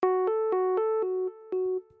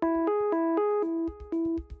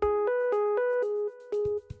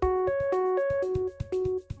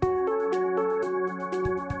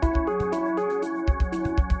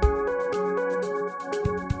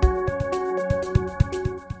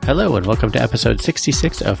Hello and welcome to episode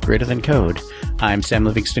 66 of Greater Than Code. I'm Sam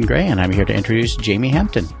Livingston Gray and I'm here to introduce Jamie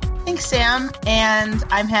Hampton. Thanks, Sam. And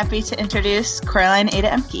I'm happy to introduce Coraline Ada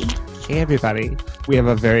Emke. Hey, everybody. We have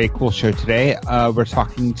a very cool show today. We're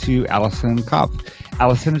talking to Allison Kopf.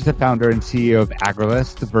 Allison is the founder and CEO of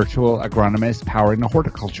Agrilist, the virtual agronomist powering the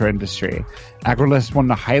horticulture industry. Agrilist won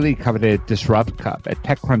the highly coveted Disrupt Cup at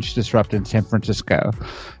TechCrunch Disrupt in San Francisco.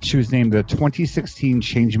 She was named the 2016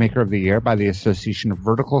 Changemaker of the Year by the Association of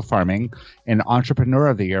Vertical Farming and Entrepreneur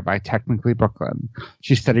of the Year by Technically Brooklyn.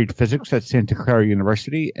 She studied physics at Santa Clara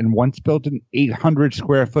University and once built an 800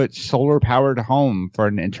 square foot solar powered home for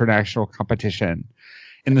an international competition.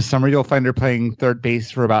 In the summer, you'll find her playing third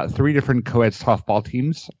base for about 3 different co-ed softball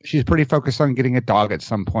teams. She's pretty focused on getting a dog at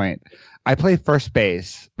some point. I play first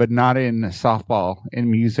base, but not in softball,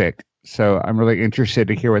 in music. So I'm really interested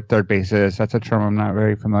to hear what third base is. That's a term I'm not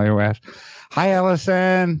very familiar with. Hi,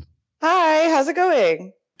 Allison. Hi, how's it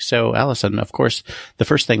going? So, Allison, of course, the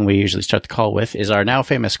first thing we usually start the call with is our now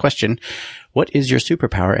famous question. What is your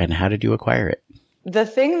superpower and how did you acquire it? The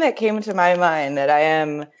thing that came to my mind that I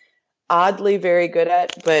am oddly very good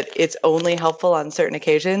at, but it's only helpful on certain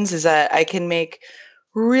occasions, is that I can make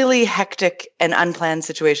really hectic and unplanned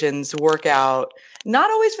situations work out.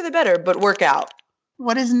 Not always for the better, but work out.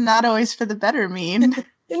 What does not always for the better mean?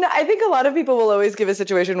 I think a lot of people will always give a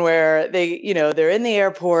situation where they're in the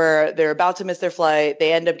airport, they're about to miss their flight,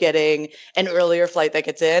 they end up getting an earlier flight that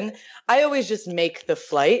gets in. I always just make the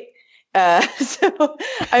flight. So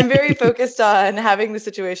I'm very focused on having the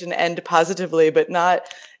situation end positively, but not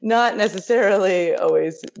necessarily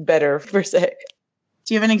always better per se.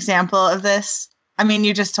 Do you have an example of this? I mean,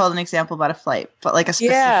 you just told an example about a flight, but like a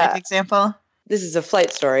specific example? This is a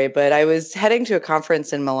flight story, but I was heading to a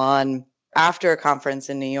conference in Milan after a conference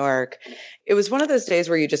in New York. It was one of those days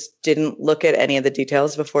where you just didn't look at any of the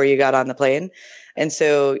details before you got on the plane. And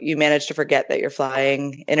so you managed to forget that you're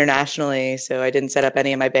flying internationally. So I didn't set up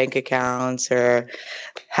any of my bank accounts or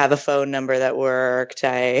have a phone number that worked.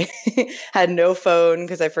 I had no phone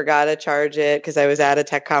because I forgot to charge it because I was at a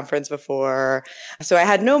tech conference before. So I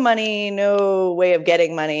had no money, no way of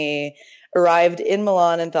getting money. Arrived in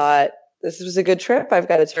Milan and thought, this was a good trip. I've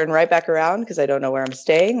got to turn right back around because I don't know where I'm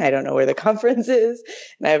staying. I don't know where the conference is,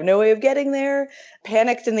 and I have no way of getting there.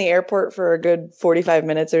 Panicked in the airport for a good 45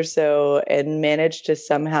 minutes or so and managed to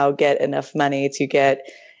somehow get enough money to get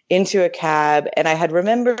into a cab. And I had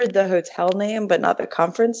remembered the hotel name, but not the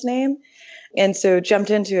conference name. And so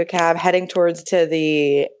jumped into a cab heading towards to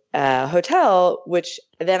the hotel, which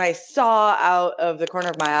then I saw out of the corner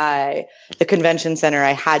of my eye, the convention center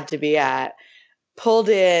I had to be at. Pulled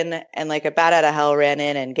in and like a bat out of hell ran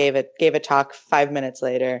in and gave a talk 5 minutes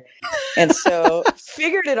later. And so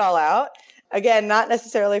figured it all out. Again, not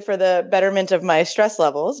necessarily for the betterment of my stress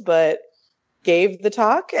levels, but gave the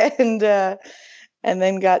talk and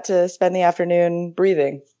then got to spend the afternoon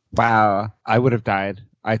breathing. Wow. I would have died.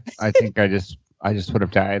 I think I just would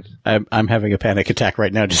have died. I'm having a panic attack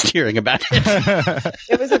right now just hearing about it.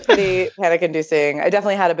 It was a pretty panic inducing. I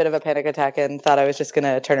definitely had a bit of a panic attack and thought I was just going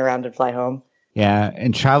to turn around and fly home. Yeah,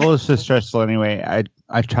 and travel is so stressful anyway.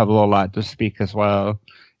 I travel a lot to speak as well.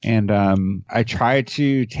 And I try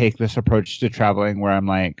to take this approach to traveling where I'm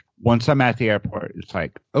like, once I'm at the airport, it's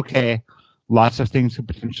like, okay, lots of things could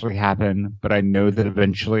potentially happen, but I know that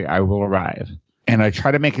eventually I will arrive. And I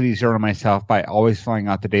try to make it easier on myself by always flying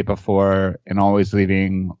out the day before and always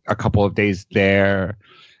leaving a couple of days there.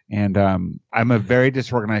 And I'm a very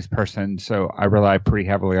disorganized person, so I rely pretty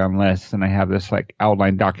heavily on lists. And I have this like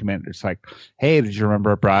outline document. It's like, hey, did you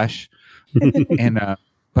remember a brush?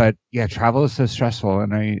 But yeah, travel is so stressful,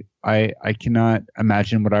 and I cannot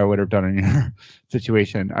imagine what I would have done in your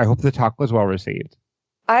situation. I hope the talk was well received.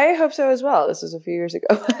 I hope so as well. This was a few years ago.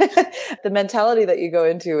 The mentality that you go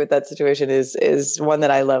into with that situation is one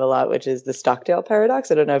that I love a lot, which is the Stockdale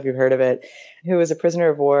paradox. I don't know if you've heard of it. Who was a prisoner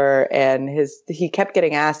of war, and he kept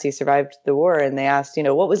getting asked, he survived the war, and they asked,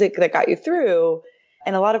 what was it that got you through?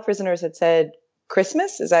 And a lot of prisoners had said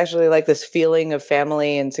Christmas is actually like this feeling of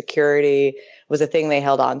family and security was a thing they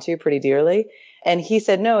held on to pretty dearly. And he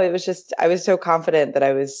said, no, it was just, I was so confident that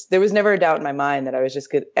there was never a doubt in my mind that I was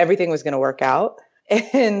just good. Everything was going to work out.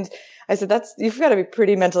 And I said, you've got to be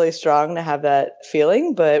pretty mentally strong to have that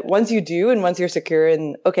feeling. But once you do, and once you're secure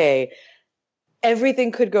and okay,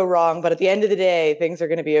 everything could go wrong, but at the end of the day, things are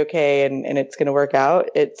going to be okay and it's going to work out.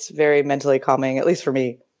 It's very mentally calming, at least for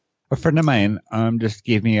me. A friend of mine just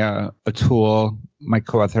gave me a tool. My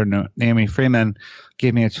co-author, Naomi Freeman,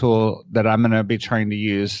 gave me a tool that I'm going to be trying to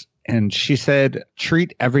use. And she said,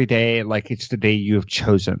 treat every day like it's the day you have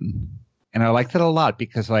chosen. And I like that a lot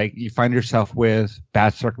because like you find yourself with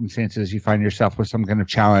bad circumstances, you find yourself with some kind of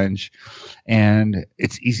challenge, and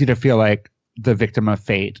it's easy to feel like the victim of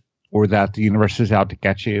fate or that the universe is out to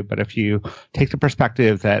get you. But if you take the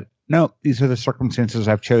perspective that, no, these are the circumstances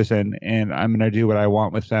I've chosen and I'm going to do what I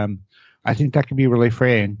want with them, I think that can be really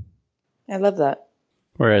freeing. I love that.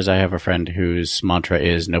 Whereas I have a friend whose mantra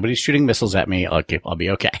is, nobody's shooting missiles at me. I'll be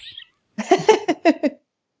okay.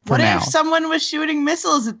 What now. if someone was shooting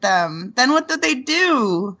missiles at them? Then what did they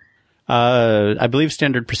do? I believe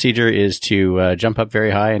standard procedure is to jump up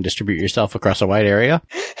very high and distribute yourself across a wide area.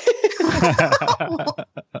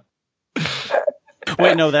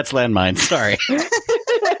 Wait, no, that's landmines. Sorry.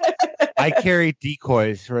 I carry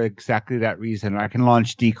decoys for exactly that reason. I can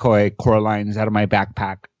launch decoy Coralines out of my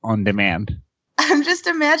backpack on demand. I'm just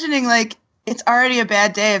imagining, like, it's already a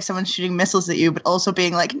bad day if someone's shooting missiles at you, but also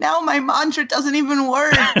being like, now my mantra doesn't even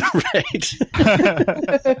work.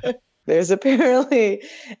 Right. There's apparently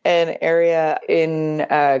an area in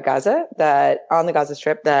Gaza that on the Gaza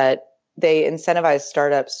Strip that they incentivize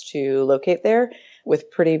startups to locate there with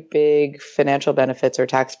pretty big financial benefits or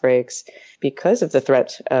tax breaks because of the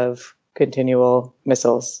threat of continual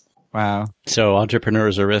missiles. Wow. So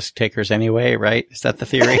entrepreneurs are risk takers anyway, right? Is that the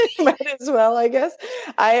theory? Might as well, I guess.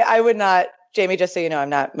 I would not, Jamie, just so you know, I'm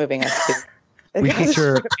not moving us to We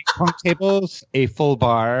feature ping pong tables, a full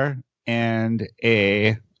bar, and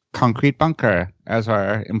a concrete bunker as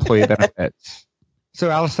our employee benefits. So,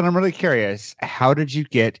 Allison, I'm really curious. How did you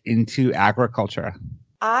get into agriculture?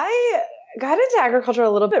 I got into agriculture a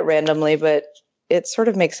little bit randomly, but it sort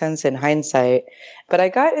of makes sense in hindsight. But I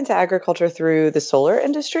got into agriculture through the solar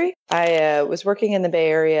industry. I was working in the Bay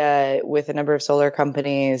Area with a number of solar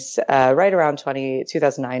companies right around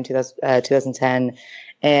 2009, 2010.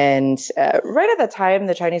 And right at that time,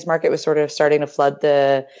 the Chinese market was sort of starting to flood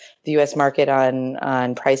the U.S. market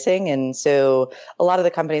on pricing. And so a lot of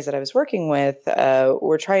the companies that I was working with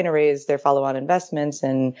were trying to raise their follow-on investments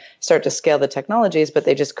and start to scale the technologies, but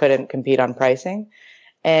they just couldn't compete on pricing.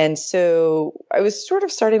 And so I was sort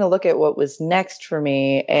of starting to look at what was next for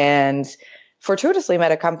me, and fortuitously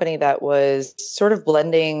met a company that was sort of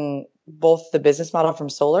blending both the business model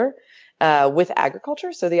from solar with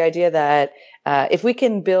agriculture. So the idea that if we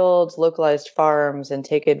can build localized farms and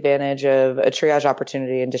take advantage of a triage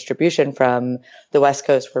opportunity and distribution from the West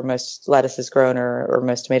Coast where most lettuce is grown or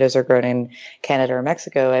most tomatoes are grown in Canada or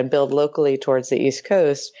Mexico, and build locally towards the East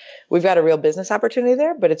Coast, we've got a real business opportunity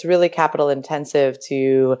there, but it's really capital intensive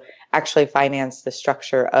to actually finance the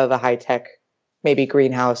structure of a high-tech maybe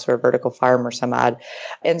greenhouse or vertical farm or some odd.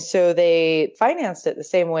 And so they financed it the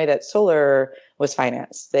same way that solar was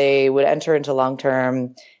financed. They would enter into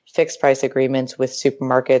long-term fixed price agreements with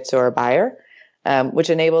supermarkets or a buyer, which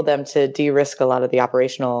enabled them to de-risk a lot of the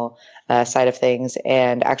operational side of things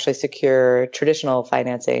and actually secure traditional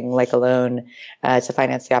financing like a loan to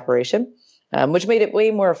finance the operation. Which made it way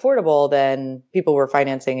more affordable than people were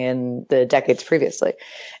financing in the decades previously.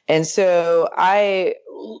 And so I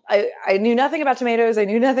knew nothing about tomatoes. I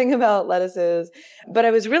knew nothing about lettuces, but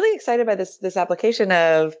I was really excited by this application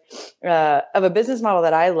of a business model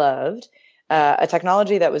that I loved, a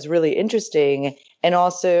technology that was really interesting, and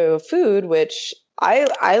also food, which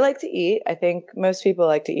I like to eat. I think most people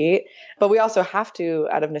like to eat, but we also have to,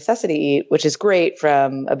 out of necessity, eat, which is great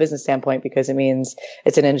from a business standpoint because it means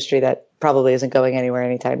it's an industry that probably isn't going anywhere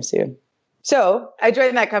anytime soon. So I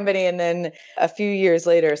joined that company, and then a few years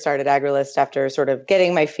later started Agrilist after sort of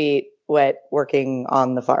getting my feet wet working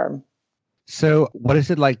on the farm. So what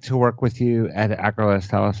is it like to work with you at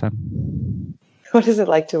Agrilist, Allison? What is it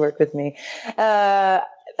like to work with me?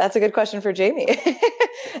 That's a good question for Jamie.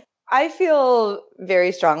 I feel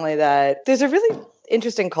very strongly that there's a really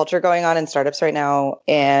interesting culture going on in startups right now.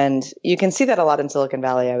 And you can see that a lot in Silicon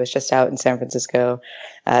Valley. I was just out in San Francisco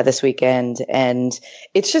this weekend, and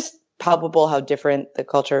it's just palpable how different the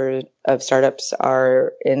culture of startups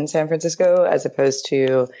are in San Francisco as opposed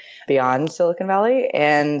to beyond Silicon Valley.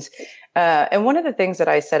 And one of the things that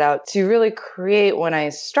I set out to really create when I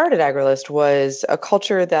started Agrilist was a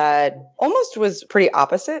culture that almost was pretty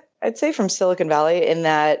opposite, I'd say, from Silicon Valley, in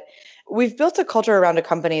that we've built a culture around a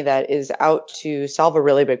company that is out to solve a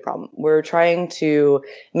really big problem. We're trying to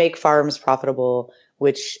make farms profitable,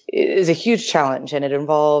 which is a huge challenge, and it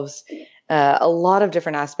involves a lot of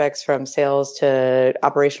different aspects, from sales to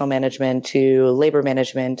operational management to labor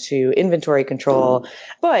management to inventory control.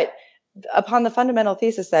 But upon the fundamental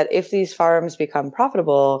thesis that if these farms become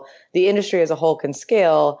profitable, the industry as a whole can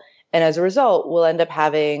scale, And as a result, we'll end up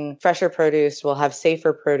having fresher produce, we'll have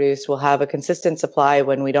safer produce, we'll have a consistent supply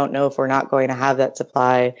when we don't know if we're not going to have that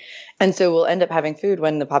supply. And so we'll end up having food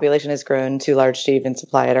when the population has grown too large to even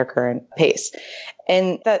supply at our current pace.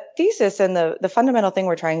 And that thesis and the fundamental thing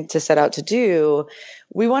we're trying to set out to do,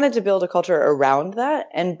 we wanted to build a culture around that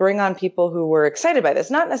and bring on people who were excited by this,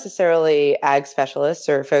 not necessarily ag specialists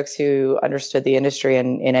or folks who understood the industry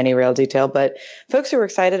in any real detail, but folks who were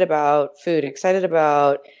excited about food, excited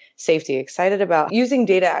about safety, excited about using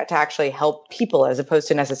data to actually help people as opposed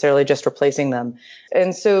to necessarily just replacing them.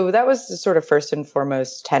 And so that was the sort of first and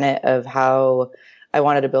foremost tenet of how I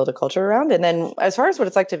wanted to build a culture around. And then as far as what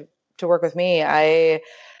it's like to work with me,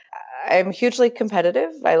 I'm hugely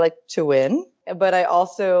competitive. I like to win, but I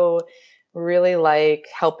also really like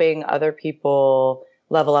helping other people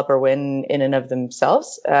level up or win in and of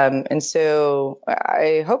themselves. And so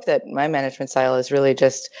I hope that my management style is really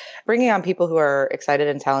just bringing on people who are excited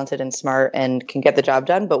and talented and smart and can get the job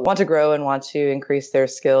done, but want to grow and want to increase their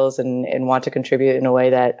skills and want to contribute in a way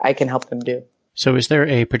that I can help them do. So is there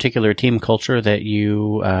a particular team culture that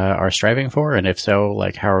you are striving for? And if so,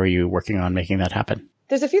 like, how are you working on making that happen?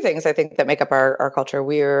 There's a few things I think that make up our culture.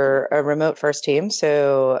 We're a remote first team,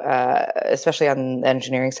 so especially on the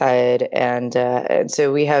engineering side, and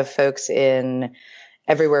so we have folks in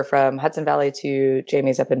everywhere from Hudson Valley to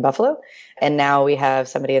Jamie's up in Buffalo, and now we have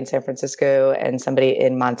somebody in San Francisco and somebody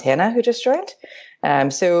in Montana who just joined.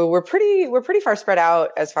 So we're pretty far spread out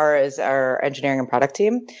as far as our engineering and product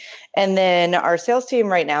team. And then our sales team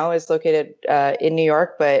right now is located in New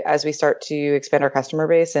York, but as we start to expand our customer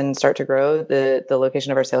base and start to grow, the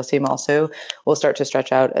location of our sales team also will start to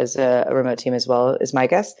stretch out as a remote team as well, is my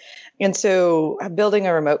guess. And so building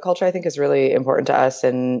a remote culture, I think, is really important to us,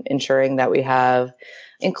 and ensuring that we have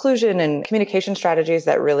inclusion and communication strategies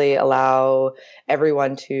that really allow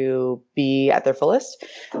everyone to be at their fullest.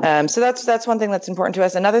 So that's one thing that's important to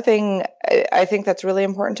us. Another thing I think that's really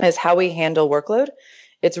important is how we handle workload.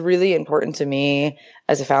 It's really important to me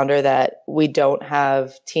as a founder that we don't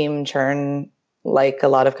have team churn like a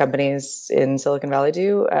lot of companies in Silicon Valley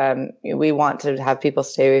do. We want to have people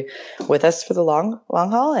stay with us for the long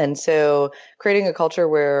haul. And so creating a culture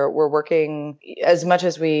where we're working as much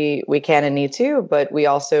as we can and need to, but we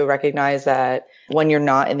also recognize that when you're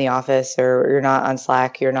not in the office or you're not on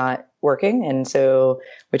Slack, you're not working. And so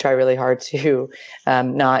we try really hard to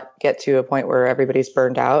not get to a point where everybody's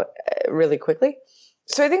burned out really quickly.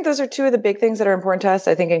 So I think those are two of the big things that are important to us.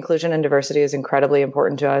 I think inclusion and diversity is incredibly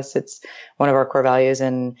important to us. It's one of our core values,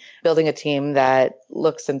 and building a team that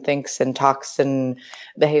looks and thinks and talks and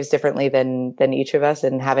behaves differently than each of us,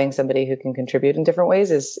 and having somebody who can contribute in different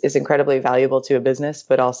ways is incredibly valuable to a business,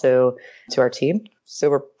 but also to our team. So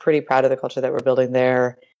we're pretty proud of the culture that we're building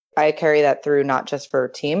there. I carry that through not just for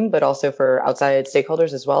team, but also for outside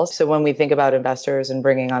stakeholders as well. So when we think about investors and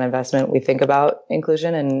bringing on investment, we think about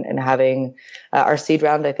inclusion and having our seed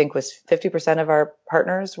round, I think, was 50% of our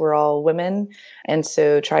partners were all women. And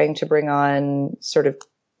so trying to bring on sort of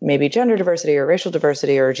maybe gender diversity or racial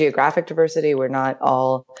diversity or geographic diversity. We're not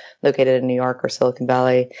all located in New York or Silicon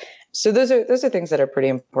Valley. So those are things that are pretty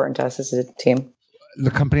important to us as a team.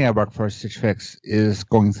 The company I work for, Stitch Fix, is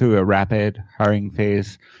going through a rapid hiring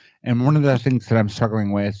phase. And one of the things that I'm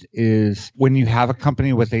struggling with is when you have a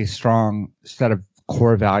company with a strong set of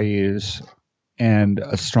core values and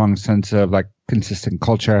a strong sense of like consistent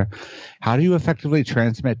culture, how do you effectively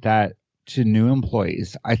transmit that to new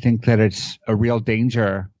employees? I think that it's a real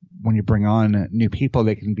danger when you bring on new people.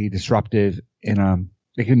 They can be disruptive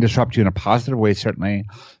they can disrupt you in a positive way, certainly,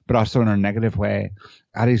 but also in a negative way.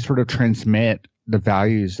 How do you sort of transmit the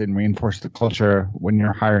values and reinforce the culture when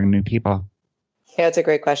you're hiring new people? Yeah, it's a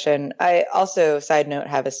great question. I also, side note,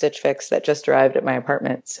 have a Stitch Fix that just arrived at my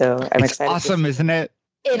apartment, so I'm excited. It's awesome, isn't it?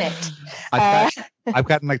 In it. I've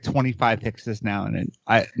gotten like 25 fixes now, and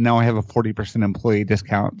I have a 40% employee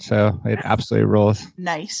discount, so it absolutely rules.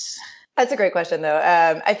 Nice. That's a great question, though.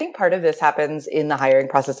 I think part of this happens in the hiring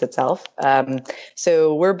process itself.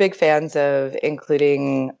 So we're big fans of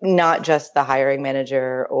including not just the hiring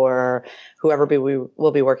manager or whoever we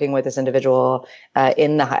will be working with this individual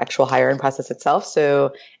in the actual hiring process itself.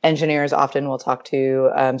 So engineers often will talk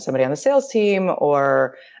to somebody on the sales team,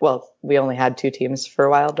 or, well, we only had 2 teams for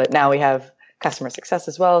a while, but now we have customer success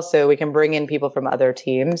as well. So we can bring in people from other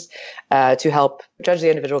teams to help judge the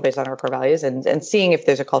individual based on our core values and seeing if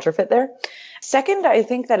there's a culture fit there. Second, I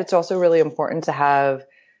think that it's also really important to have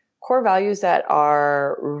core values that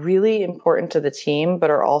are really important to the team,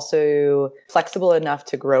 but are also flexible enough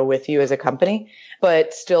to grow with you as a company,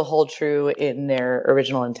 but still hold true in their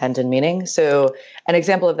original intent and meaning. So an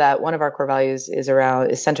example of that, one of our core values is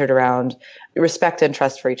centered around respect and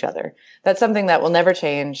trust for each other. That's something that will never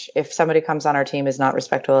change. If somebody comes on our team is not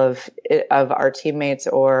respectful of our teammates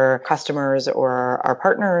or customers or our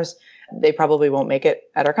partners, they probably won't make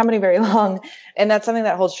it at our company very long. And that's something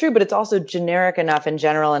that holds true, but it's also generic enough and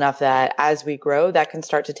general enough that as we grow, that can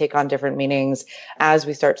start to take on different meanings as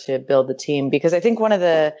we start to build the team. Because I think one of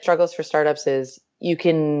the struggles for startups is you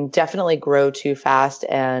can definitely grow too fast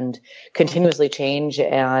and continuously change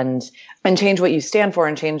and change what you stand for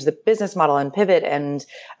and change the business model and pivot and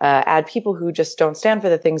add people who just don't stand for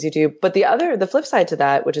the things you do. But the flip side to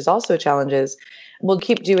that, which is also a challenge, is we'll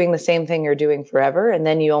keep doing the same thing you're doing forever. And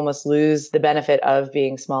then you almost lose the benefit of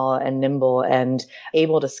being small and nimble and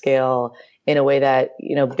able to scale in a way that,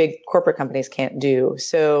 big corporate companies can't do.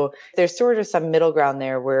 So there's sort of some middle ground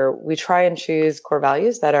there where we try and choose core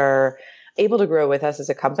values that are able to grow with us as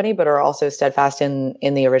a company, but are also steadfast in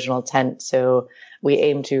the original intent. So we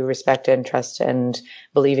aim to respect and trust and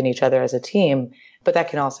believe in each other as a team, but that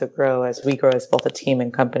can also grow as we grow as both a team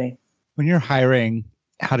and company. When you're hiring,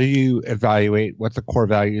 how do you evaluate what the core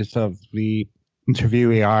values of the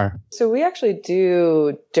interviewee are? So we actually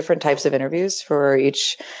do different types of interviews for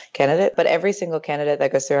each candidate, but every single candidate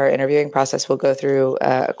that goes through our interviewing process will go through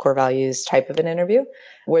a core values type of an interview,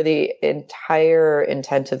 where the entire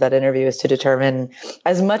intent of that interview is to determine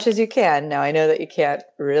as much as you can. Now, I know that you can't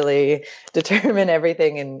really determine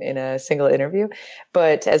everything in a single interview,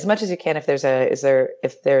 but as much as you can if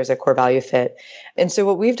there's a core value fit. And so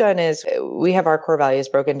what we've done is we have our core values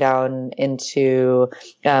broken down into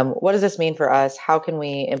what does this mean for us? How can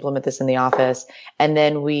we implement this in the office? And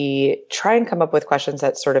then we try and come up with questions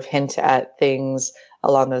that sort of hint at things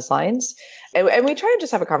along those lines. And we try and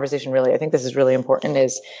just have a conversation, really. I think this is really important,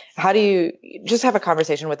 is how do you just have a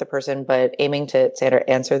conversation with the person, but aiming to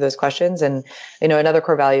answer those questions. And, another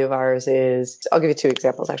core value of ours is, I'll give you two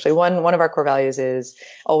examples, actually. One of our core values is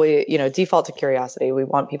always, default to curiosity. We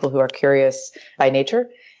want people who are curious by nature.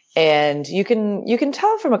 And you can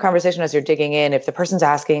tell from a conversation as you're digging in if the person's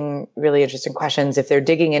asking really interesting questions, if they're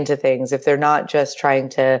digging into things, if they're not just trying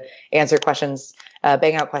to answer questions,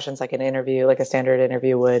 bang out questions like an interview, like a standard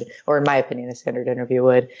interview would, or in my opinion, a standard interview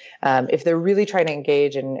would. If they're really trying to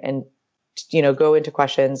engage and go into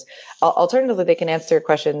questions, alternatively, they can answer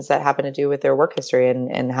questions that happen to do with their work history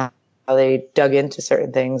and how they dug into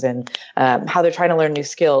certain things and how they're trying to learn new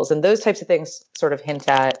skills. And those types of things sort of hint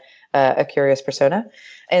at a curious persona.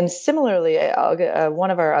 And similarly, one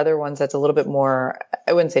of our other ones that's a little bit more,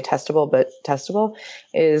 I wouldn't say testable, but testable,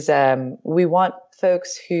 is we want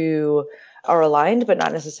folks who are aligned but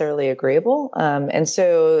not necessarily agreeable. And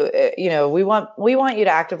so, we want you to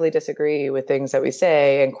actively disagree with things that we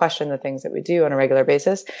say and question the things that we do on a regular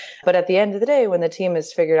basis. But at the end of the day, when the team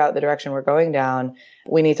has figured out the direction we're going down,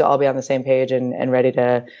 we need to all be on the same page and ready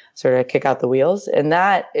to sort of kick out the wheels. And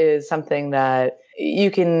that is something that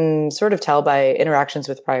you can sort of tell by interactions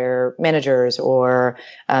with prior managers or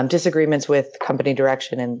disagreements with company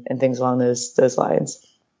direction and things along those lines.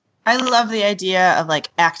 I love the idea of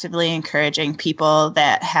actively encouraging people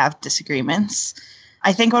that have disagreements.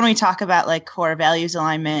 I think when we talk about core values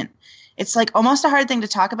alignment, it's almost a hard thing to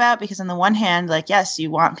talk about because on the one hand, yes,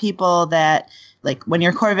 you want people that when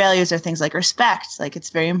your core values are things like respect, it's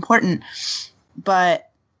very important. But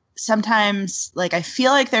sometimes I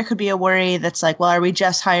feel like there could be a worry that's well, are we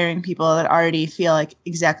just hiring people that already feel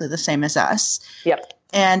exactly the same as us? Yep.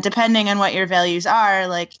 And depending on what your values are,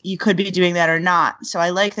 you could be doing that or not. So I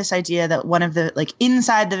like this idea that one of the,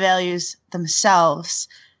 inside the values themselves,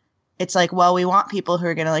 it's well, we want people who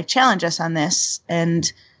are going to challenge us on this.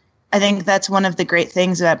 And I think that's one of the great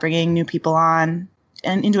things about bringing new people on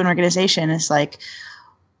and into an organization is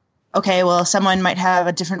okay, well, someone might have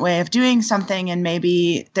a different way of doing something. And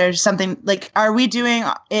maybe there's something are we doing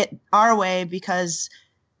it our way because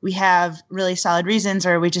we have really solid reasons,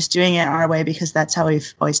 or are we just doing it our way because that's how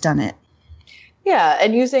we've always done it? Yeah.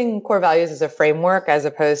 And using core values as a framework as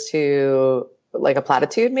opposed to a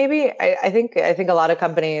platitude, maybe. I think a lot of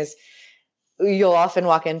companies, you'll often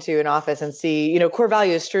walk into an office and see, core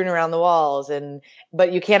values strewn around the walls,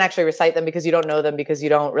 but you can't actually recite them because you don't know them, because you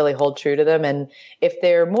don't really hold true to them. And if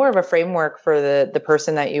they're more of a framework for the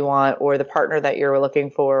person that you want, or the partner that you're looking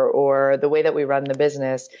for, or the way that we run the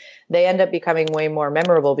business, they end up becoming way more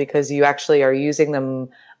memorable because you actually are using them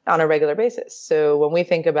on a regular basis. So when we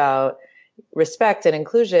think about, respect and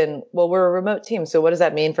inclusion, well, we're a remote team. So what does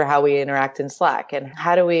that mean for how we interact in Slack? And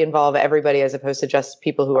how do we involve everybody as opposed to just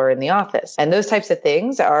people who are in the office? And those types of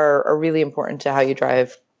things are really important to how you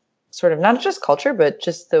drive sort of not just culture, but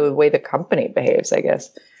just the way the company behaves, I guess.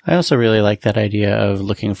 I also really like that idea of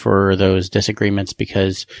looking for those disagreements,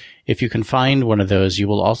 because if you can find one of those, you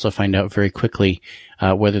will also find out very quickly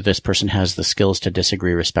whether this person has the skills to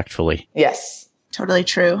disagree respectfully. Yes. Totally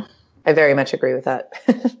true. I very much agree with that.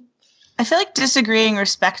 I feel like disagreeing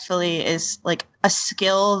respectfully is like a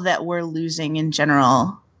skill that we're losing in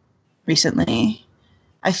general recently.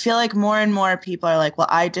 I feel like more and more people are like, well,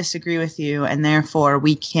 I disagree with you and therefore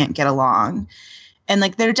we can't get along. And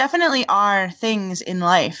like, there definitely are things in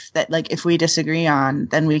life that like, if we disagree on,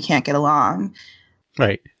 then we can't get along.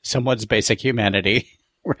 Right. Someone's basic humanity.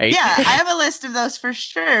 Right. Yeah, I have a list of those for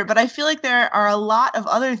sure. But I feel like there are a lot of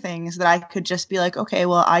other things that I could just be like, okay,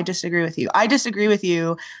 well, I disagree with you. I disagree with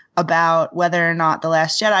you about whether or not The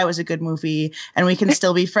Last Jedi was a good movie, and we can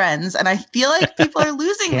still be friends. And I feel like people are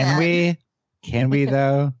losing that. Can we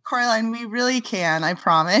though? Coraline, we really can, I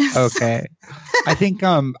promise. Okay. I think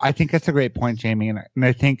that's a great point, Jamie. And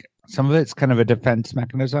I think some of it's kind of a defense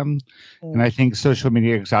mechanism. And I think social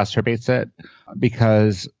media exacerbates it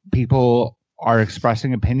because people are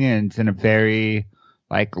expressing opinions in a very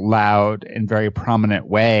like loud and very prominent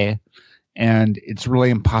way. And it's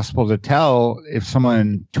really impossible to tell if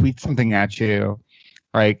someone tweets something at you,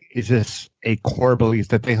 like, is this a core belief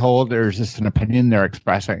that they hold, or is this an opinion they're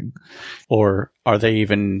expressing? Or are they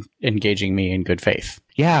even engaging me in good faith?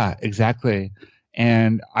 Yeah, exactly.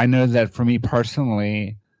 And I know that for me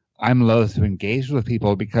personally, I'm loath to engage with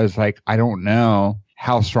people because like, I don't know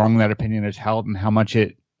how strong that opinion is held and how much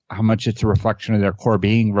it's a reflection of their core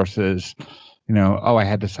being versus, you know, oh, I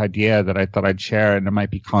had this idea that I thought I'd share and it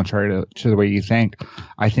might be contrary to the way you think.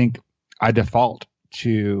 I think I default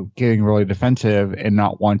to getting really defensive and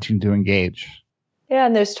not wanting to engage. Yeah,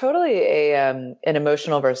 and there's totally an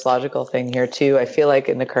emotional versus logical thing here too. I feel like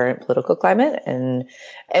in the current political climate, and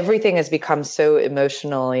everything has become so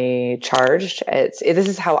emotionally charged. This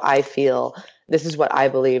is how I feel. This is what I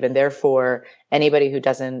believe, and therefore anybody who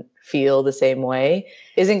doesn't feel the same way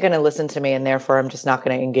isn't going to listen to me, and therefore I'm just not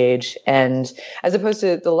going to engage. And as opposed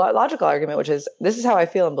to the logical argument, which is this is how I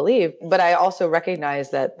feel and believe, but I also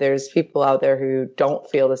recognize that there's people out there who don't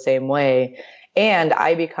feel the same way. And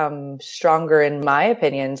I become stronger in my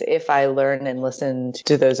opinions if I learn and listen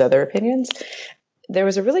to those other opinions. There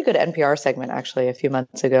was a really good NPR segment actually a few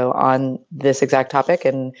months ago on this exact topic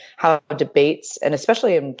and how debates, and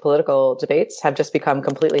especially in political debates, have just become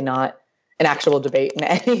completely not an actual debate in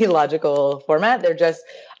any logical format. They're just,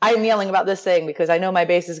 I'm yelling about this thing because I know my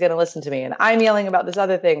base is going to listen to me. And I'm yelling about this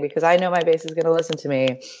other thing because I know my base is going to listen to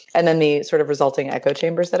me. And then the sort of resulting echo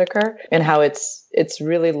chambers that occur, and how it's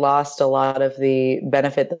really lost a lot of the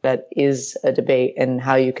benefit that is a debate and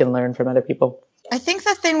how you can learn from other people. I think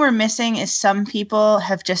the thing we're missing is some people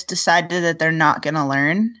have just decided that they're not going to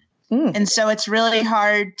learn. And so it's really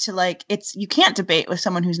hard to like, you can't debate with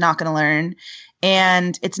someone who's not going to learn.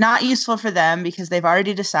 And it's not useful for them because they've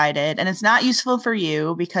already decided. And it's not useful for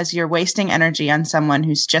you because you're wasting energy on someone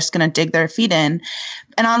who's just going to dig their feet in.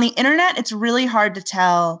 And on the internet, it's really hard to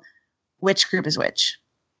tell which group is which.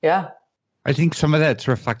 Yeah. I think some of that's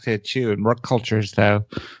reflected too in work cultures though.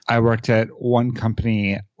 I worked at one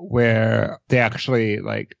company where they actually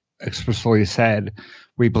like explicitly said,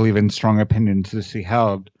 we believe in strong opinions to be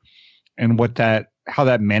held. And how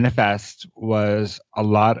that manifests was a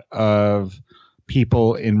lot of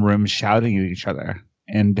people in rooms shouting at each other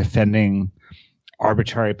and defending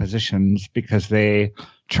arbitrary positions because they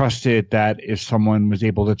trusted that if someone was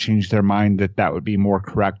able to change their mind, that would be more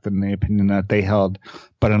correct than the opinion that they held.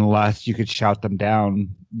 But unless you could shout them down,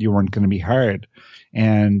 you weren't going to be heard.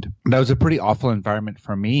 And that was a pretty awful environment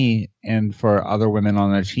for me and for other women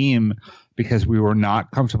on the team because we were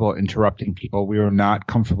not comfortable interrupting people. We were not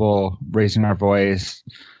comfortable raising our voice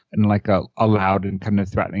in like a loud and kind of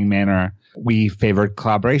threatening manner. We favored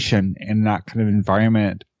collaboration in that kind of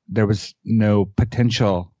environment. There was no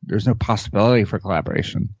potential. There's no possibility for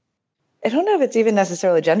collaboration. I don't know if it's even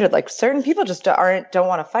necessarily gendered. Like certain people just don't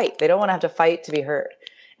want to fight. They don't want to have to fight to be heard.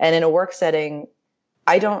 And in a work setting,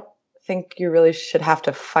 I don't think you really should have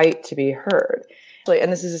to fight to be heard.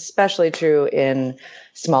 And this is especially true in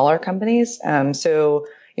smaller companies. So,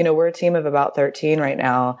 you know, we're a team of about 13 right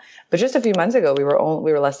now, but just a few months ago, we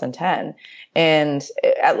were less than 10. And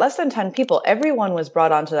at less than 10 people, everyone was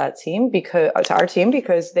brought onto that team to our team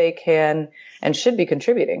because they can and should be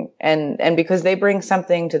contributing and because they bring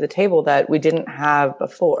something to the table that we didn't have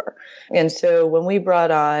before. And so when we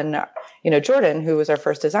brought on, you know, Jordan, who was our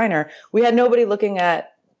first designer, we had nobody looking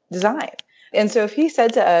at design. And so if he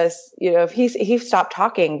said to us, if he stopped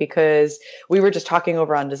talking because we were just talking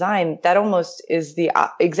over on design, that almost is the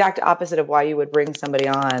exact opposite of why you would bring somebody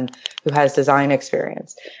on who has design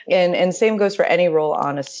experience. And same goes for any role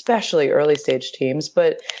on especially early stage teams.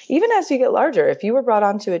 But even as you get larger, if you were brought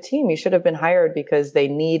onto a team, you should have been hired because they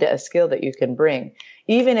need a skill that you can bring.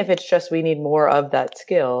 Even if it's just we need more of that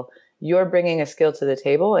skill, you're bringing a skill to the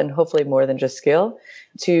table, and hopefully more than just skill,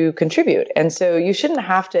 to contribute. And so you shouldn't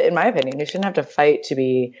have to, in my opinion, you shouldn't have to fight to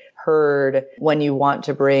be heard when you want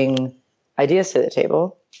to bring ideas to the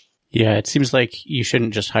table. Yeah, it seems like you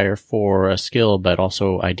shouldn't just hire for a skill, but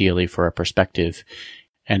also ideally for a perspective.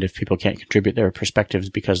 And if people can't contribute their perspectives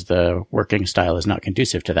because the working style is not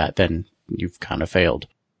conducive to that, then you've kind of failed.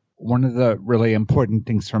 One of the really important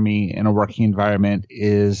things for me in a working environment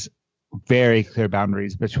is very clear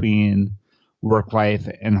boundaries between work life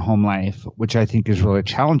and home life, which I think is really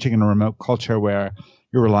challenging in a remote culture where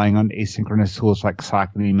you're relying on asynchronous tools like Slack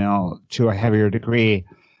and email to a heavier degree.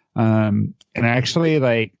 And I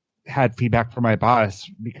actually had feedback from my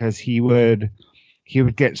boss because he would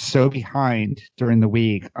get so behind during the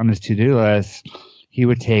week on his to-do list. He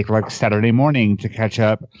would take Saturday morning to catch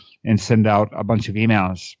up and send out a bunch of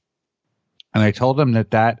emails. And I told him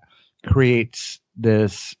that creates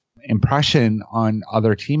this impression on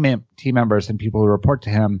other team members and people who report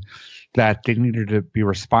to him that they needed to be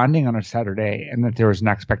responding on a Saturday and that there was an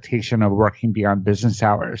expectation of working beyond business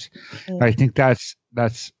hours. Mm-hmm. I think that's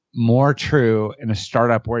more true in a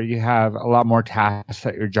startup where you have a lot more tasks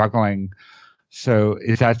that you're juggling. So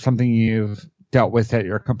is that something you've dealt with at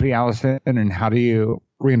your company, Allison? And how do you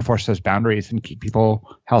reinforce those boundaries and keep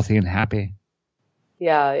people healthy and happy?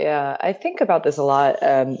 Yeah. I think about this a lot.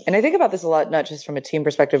 And I think about this a lot, not just from a team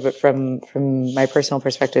perspective, but from my personal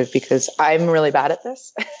perspective, because I'm really bad at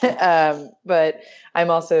this. But I'm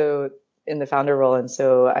also in the founder role. And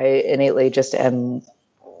so I innately just am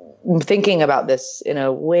thinking about this in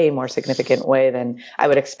a way more significant way than I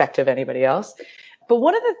would expect of anybody else. But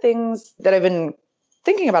one of the things that I've been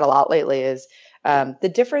thinking about a lot lately is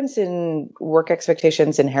the difference in work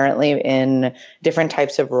expectations inherently in different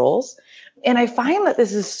types of roles. And I find that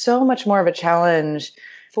this is so much more of a challenge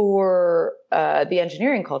for the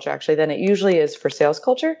engineering culture, actually, than it usually is for sales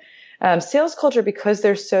culture. Sales culture, because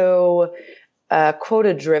they're so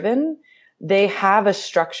quota driven, they have a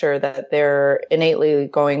structure that they're innately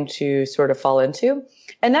going to sort of fall into.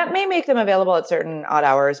 And that may make them available at certain odd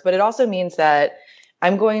hours, but it also means that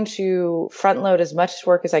I'm going to front load as much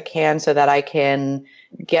work as I can so that I can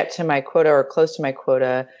get to my quota or close to my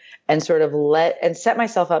quota and sort of set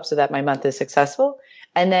myself up so that my month is successful.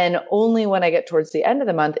 And then only when I get towards the end of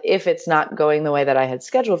the month, if it's not going the way that I had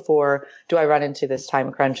scheduled for, do I run into this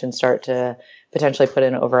time crunch and start to potentially put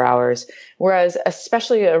in over hours. Whereas,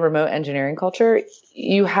 especially a remote engineering culture,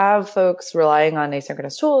 you have folks relying on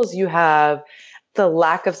asynchronous tools. You have the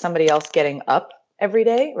lack of somebody else getting up every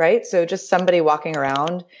day, right? So just somebody walking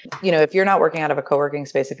around, if you're not working out of a co-working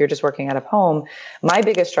space, if you're just working out of home, my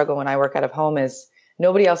biggest struggle when I work out of home is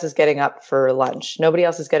nobody else is getting up for lunch. Nobody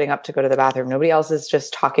else is getting up to go to the bathroom. Nobody else is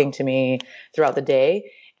just talking to me throughout the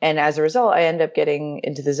day. And as a result, I end up getting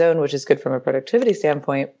into the zone, which is good from a productivity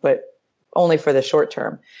standpoint, but only for the short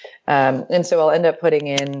term. And so I'll end up putting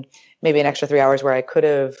in maybe an extra 3 hours where I could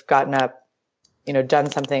have gotten up,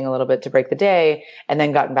 done something a little bit to break the day and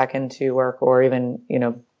then gotten back into work, or even,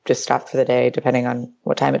 just stopped for the day, depending on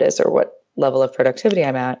what time it is or what level of productivity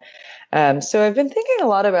I'm at. So I've been thinking a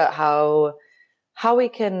lot about how we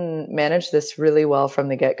can manage this really well from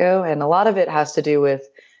the get-go. And a lot of it has to do with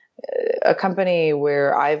a company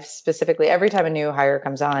where I've specifically, every time a new hire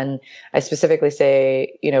comes on, I specifically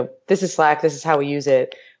say, this is Slack, this is how we use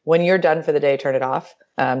it. When you're done for the day, turn it off.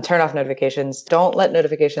 Turn off notifications. Don't let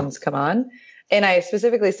notifications come on. And I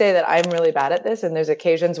specifically say that I'm really bad at this. And there's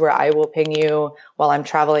occasions where I will ping you while I'm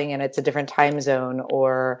traveling and it's a different time zone,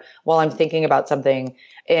 or while I'm thinking about something.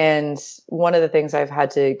 And one of the things I've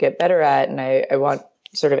had to get better at, and I want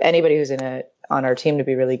sort of anybody who's on our team to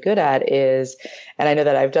be really good at is, and I know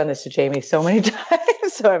that I've done this to Jamie so many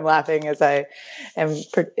times, so I'm laughing as I am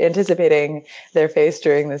anticipating their face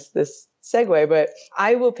during this segue, but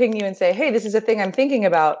I will ping you and say, hey, this is a thing I'm thinking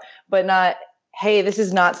about, but not, hey, this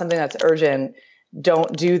is not something that's urgent.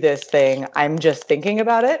 Don't do this thing. I'm just thinking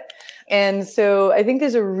about it. And so I think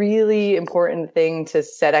there's a really important thing to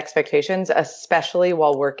set expectations, especially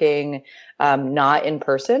while working not in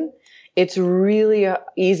person. It's really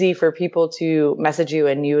easy for people to message you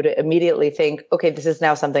and you to immediately think, okay, this is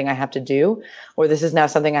now something I have to do, or this is now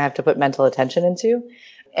something I have to put mental attention into.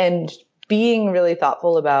 And being really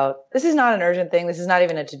thoughtful about, this is not an urgent thing. This is not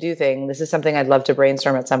even a to-do thing. This is something I'd love to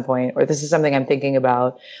brainstorm at some point, or this is something I'm thinking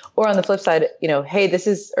about. Or on the flip side, hey, this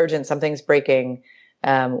is urgent. Something's breaking.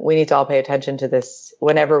 We need to all pay attention to this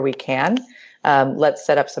whenever we can. Let's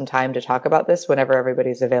set up some time to talk about this whenever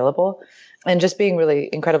everybody's available, and just being really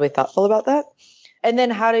incredibly thoughtful about that. And then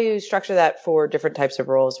how do you structure that for different types of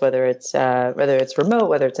roles, whether it's remote,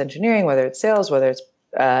 whether it's engineering, whether it's sales, whether it's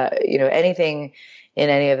anything in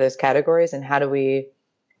any of those categories, and how do we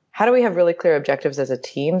have really clear objectives as a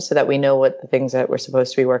team so that we know what the things that we're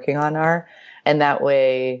supposed to be working on are. And that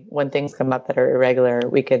way, when things come up that are irregular,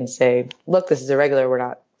 we can say, look, this is irregular. We're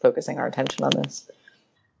not focusing our attention on this.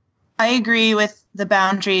 I agree with the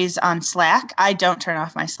boundaries on Slack. I don't turn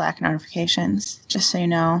off my Slack notifications, just so you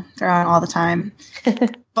know. They're on all the time.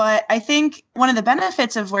 But I think one of the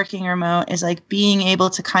benefits of working remote is like being able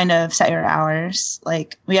to kind of set your hours.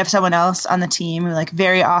 Like we have someone else on the team who like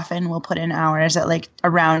very often will put in hours at like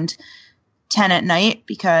around 10 at night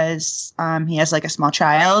because he has like a small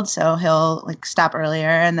child. So he'll like stop earlier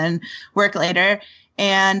and then work later.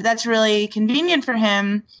 And that's really convenient for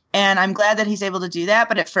him. And I'm glad that he's able to do that.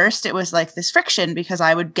 But at first it was like this friction because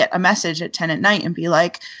I would get a message at 10 at night and be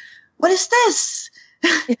like, what is this?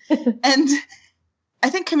 And I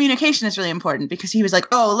think communication is really important because he was like,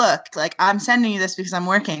 oh, look, like I'm sending you this because I'm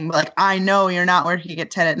working. But like, I know you're not working at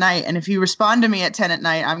 10 at night. And if you respond to me at 10 at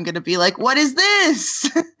night, I'm going to be like, what is this?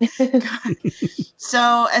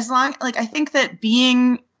 So as long, like, I think that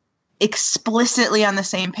being explicitly on the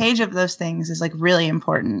same page of those things is like really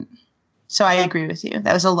important. So I agree with you.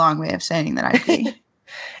 That was a long way of saying that I agree.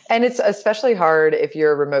 And it's especially hard if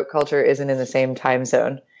your remote culture isn't in the same time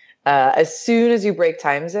zone. As soon as you break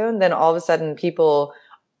time zone, then all of a sudden people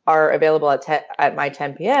are available at my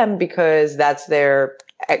 10 p.m. because that's their,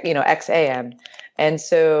 X a.m. And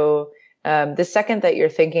so the second that you're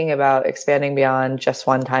thinking about expanding beyond just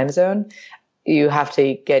one time zone, you have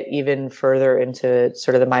to get even further into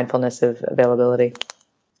sort of the mindfulness of availability.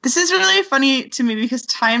 This is really funny to me because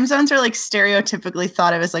time zones are like stereotypically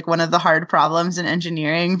thought of as like one of the hard problems in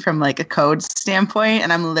engineering from like a code standpoint.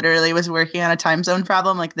 And I'm literally was working on a time zone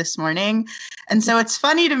problem like this morning. And so it's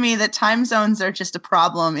funny to me that time zones are just a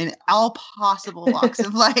problem in all possible walks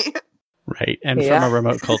of life. Right. And from a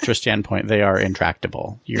remote culture standpoint, they are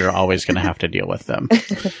intractable. You're always going to have to deal with them.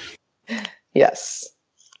 Yes.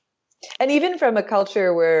 And even from a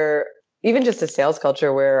culture where, even just a sales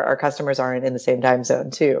culture where our customers aren't in the same time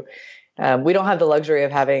zone too. We don't have the luxury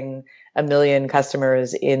of having 1 million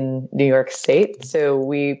customers in New York State. So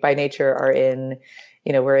we, by nature, are in,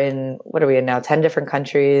 we're in, what are we in now? 10 different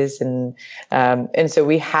countries. And so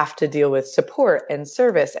we have to deal with support and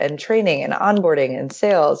service and training and onboarding and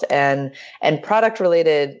sales and product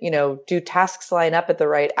related, do tasks line up at the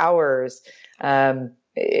right hours?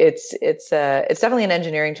 It's definitely an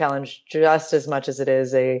engineering challenge just as much as it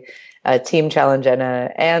is a team challenge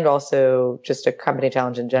and also just a company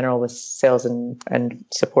challenge in general with sales and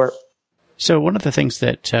support. So one of the things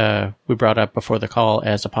that we brought up before the call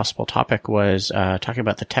as a possible topic was talking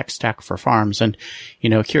about the tech stack for farms. And,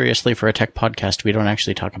 curiously for a tech podcast, we don't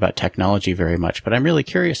actually talk about technology very much, but I'm really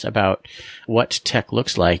curious about what tech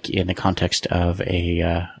looks like in the context of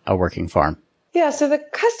a working farm. Yeah, so the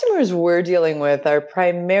customers we're dealing with are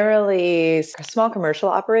primarily small commercial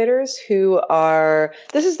operators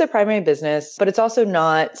this is their primary business, but it's also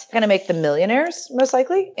not going to make them millionaires, most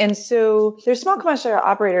likely. And so they're small commercial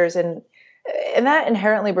operators, and that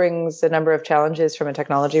inherently brings a number of challenges from a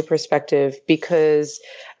technology perspective because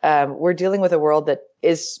we're dealing with a world that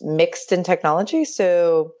is mixed in technology.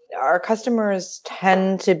 So our customers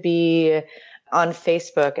tend to be on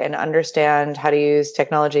Facebook and understand how to use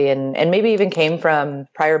technology and maybe even came from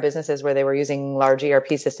prior businesses where they were using large ERP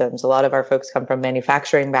systems. A lot of our folks come from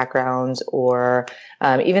manufacturing backgrounds or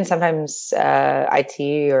even sometimes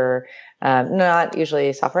IT or not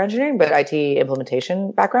usually software engineering, but IT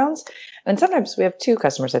implementation backgrounds. And sometimes we have 2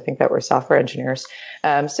 customers, I think, that were software engineers.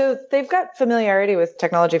 So they've got familiarity with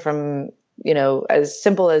technology from, as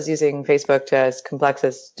simple as using Facebook to as complex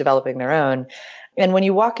as developing their own. And when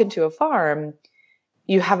you walk into a farm,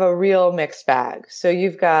 you have a real mixed bag. So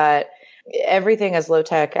you've got everything as low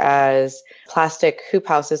tech as plastic hoop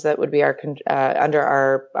houses that would be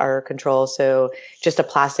under our control. So just a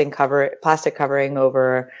plastic covering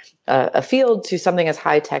over a field to something as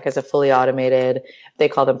high tech as a fully automated, they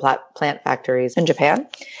call them plant factories in Japan.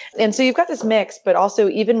 And so you've got this mix, but also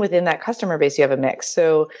even within that customer base, you have a mix.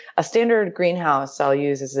 So a standard greenhouse I'll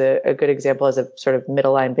use as a good example as a sort of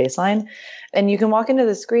middle line baseline. And you can walk into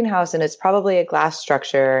this greenhouse and it's probably a glass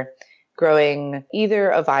structure growing either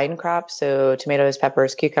a vine crop, so tomatoes,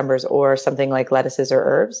 peppers, cucumbers, or something like lettuces or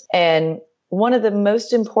herbs. And one of the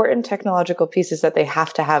most important technological pieces that they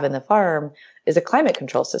have to have in the farm is a climate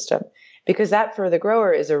control system, because that for the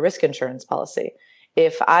grower is a risk insurance policy.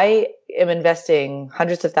 If I am investing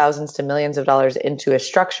hundreds of thousands to millions of dollars into a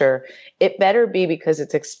structure, it better be because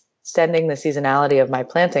it's extending the seasonality of my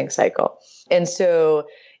planting cycle. And so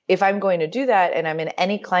if I'm going to do that and I'm in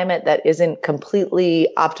any climate that isn't completely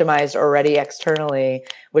optimized already externally,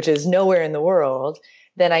 which is nowhere in the world,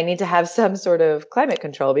 then I need to have some sort of climate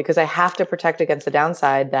control, because I have to protect against the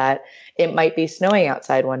downside that it might be snowing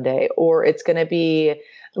outside one day, or it's going to be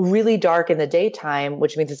really dark in the daytime,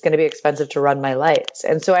 which means it's going to be expensive to run my lights.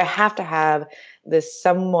 And so I have to have this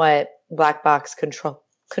somewhat black box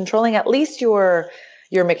controlling at least your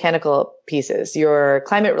mechanical pieces, your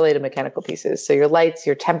climate related mechanical pieces. So your lights,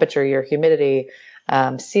 your temperature, your humidity,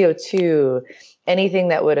 CO2, anything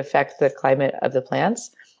that would affect the climate of the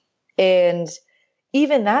plants. And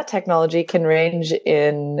even that technology can range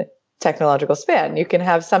in technological span. You can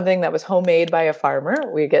have something that was homemade by a farmer.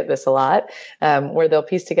 We get this a lot, where they'll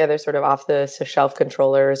piece together sort of off the shelf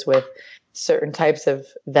controllers with certain types of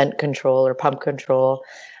vent control or pump control,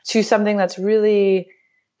 to something that's really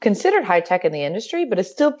considered high tech in the industry, but is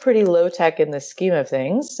still pretty low tech in the scheme of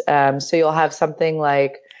things. So you'll have something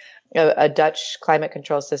like a Dutch climate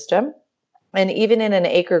control system. And even in an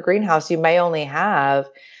acre greenhouse, you may only have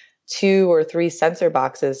 2 or 3 sensor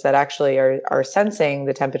boxes that actually are sensing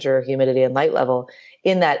the temperature, humidity, and light level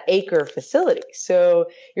in that acre facility. So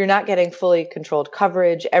you're not getting fully controlled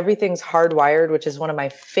coverage. Everything's hardwired, which is one of my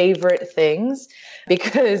favorite things,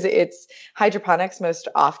 because it's hydroponics most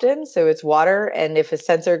often. So it's water. And if a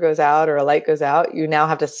sensor goes out or a light goes out, you now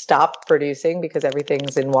have to stop producing because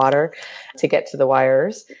everything's in water to get to the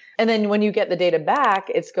wires. And then when you get the data back,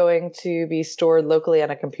 it's going to be stored locally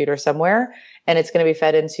on a computer somewhere, and it's going to be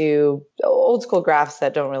fed into old school graphs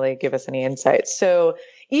that don't really give us any insights. So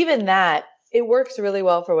even that, it works really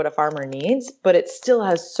well for what a farmer needs, but it still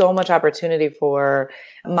has so much opportunity for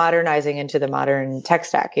modernizing into the modern tech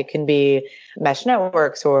stack. It can be mesh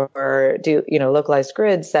networks or do, localized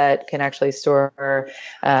grids that can actually store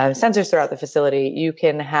sensors throughout the facility. You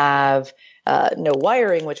can have no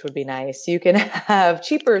wiring, which would be nice. You can have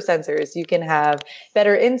cheaper sensors. You can have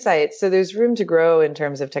better insights. So there's room to grow in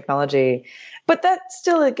terms of technology. But that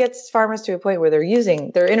still, it gets farmers to a point where they're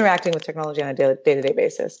interacting with technology on a day-to-day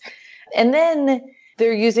basis. And then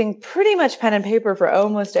they're using pretty much pen and paper for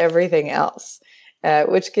almost everything else,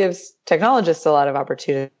 which gives technologists a lot of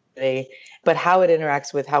opportunity. But how it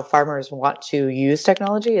interacts with how farmers want to use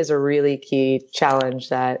technology is a really key challenge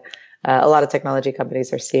that a lot of technology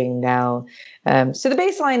companies are seeing now. So the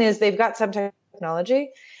baseline is they've got some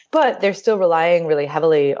technology, but they're still relying really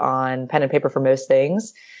heavily on pen and paper for most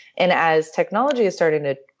things. And as technology is starting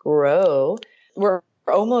to grow, we're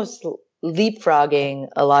almost leapfrogging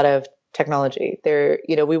a lot of technology.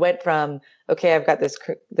 We went from, okay, I've got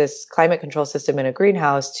this climate control system in a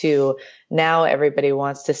greenhouse, to now everybody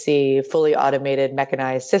wants to see fully automated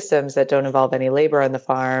mechanized systems that don't involve any labor on the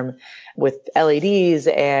farm, with LEDs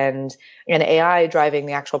and AI driving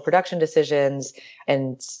the actual production decisions,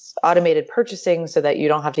 and automated purchasing so that you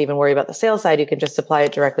don't have to even worry about the sales side. You can just supply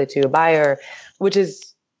it directly to a buyer, which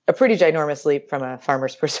is a pretty ginormous leap from a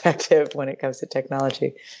farmer's perspective when it comes to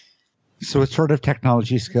technology. So what sort of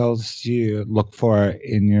technology skills do you look for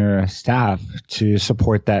in your staff to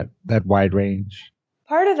support that wide range?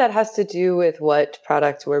 Part of that has to do with what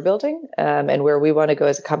products we're building and where we want to go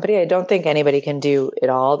as a company. I don't think anybody can do it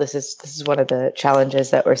all. This is one of the challenges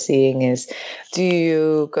that we're seeing is, do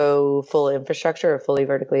you go full infrastructure or fully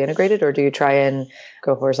vertically integrated, or do you try and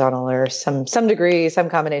go horizontal, or some degree, some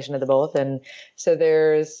combination of the both? And so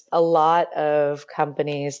there's a lot of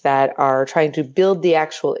companies that are trying to build the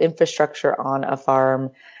actual infrastructure on a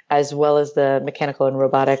farm, as well as the mechanical and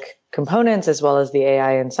robotic components, as well as the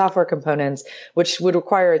AI and software components, which would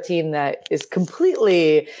require a team that is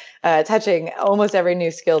completely touching almost every new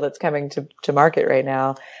skill that's coming to market right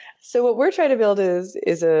now. So what we're trying to build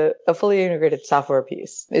is a fully integrated software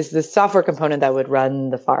piece, is the software component that would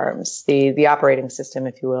run the farms, the operating system,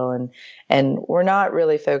 if you will. And we're not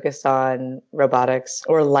really focused on robotics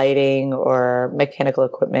or lighting or mechanical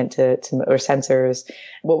equipment or sensors.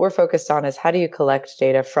 What we're focused on is, how do you collect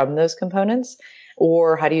data from those components?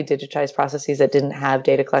 Or how do you digitize processes that didn't have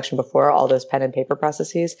data collection before, all those pen and paper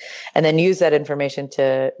processes, and then use that information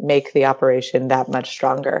to make the operation that much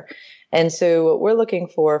stronger? And so what we're looking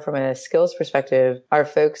for from a skills perspective are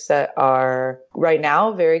folks that are right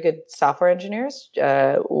now very good software engineers.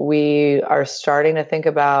 We are starting to think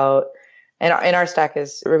about, and our stack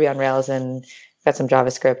is Ruby on Rails and got some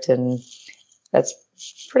JavaScript, and that's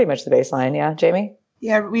pretty much the baseline. Yeah, Jamie?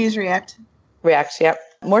 Yeah, we use React. React, yep.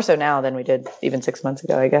 More so now than we did even 6 months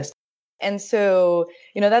ago, I guess. And so,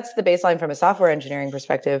 that's the baseline from a software engineering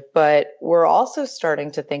perspective, but we're also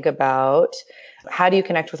starting to think about how do you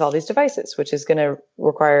connect with all these devices, which is going to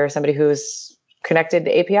require somebody who's connected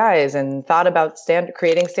to APIs and thought about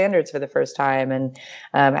creating standards for the first time.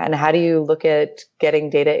 And how do you look at getting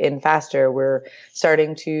data in faster? We're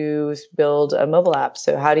starting to build a mobile app.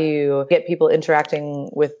 So how do you get people interacting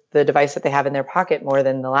with the device that they have in their pocket more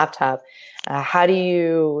than the laptop? How do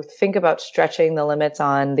you think about stretching the limits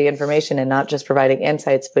on the information and not just providing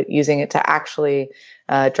insights, but using it to actually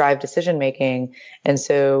drive decision making? And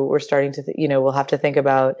so we're starting to, we'll have to think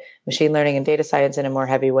about machine learning and data science in a more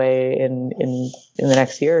heavy way in the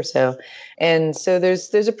next year or so. And so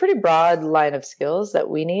there's a pretty broad line of skills that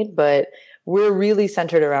we need, but we're really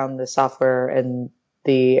centered around the software and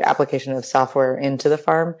the application of software into the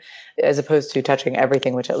farm, as opposed to touching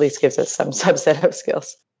everything, which at least gives us some subset of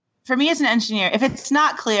skills. For me as an engineer, if it's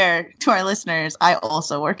not clear to our listeners, I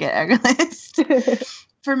also work at AgriList.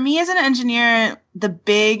 For me as an engineer, the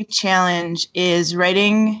big challenge is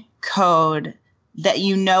writing code that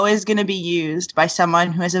is going to be used by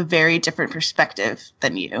someone who has a very different perspective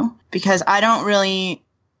than you. Because I don't really,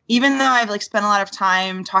 even though I've spent a lot of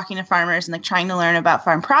time talking to farmers and trying to learn about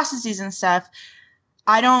farm processes and stuff,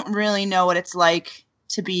 I don't really know what it's like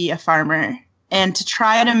to be a farmer. And to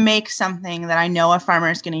try to make something that I know a farmer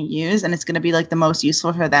is going to use and it's going to be the most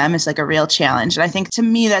useful for them is a real challenge. And I think to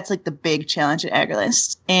me, that's the big challenge at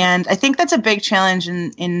AgriList. And I think that's a big challenge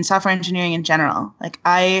in software engineering in general.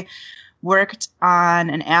 I worked on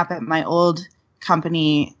an app at my old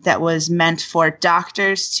company that was meant for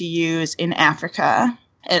doctors to use in Africa,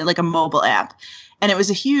 a mobile app. And it was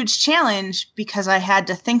a huge challenge because I had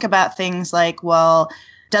to think about things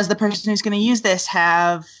does the person who's going to use this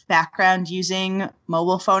have background using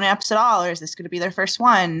mobile phone apps at all? Or is this going to be their first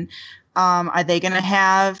one? Are they going to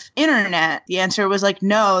have internet? The answer was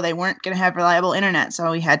no, they weren't going to have reliable internet. So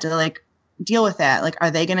we had to deal with that. Are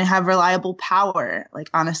they going to have reliable power?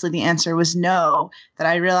 Honestly, the answer was no, that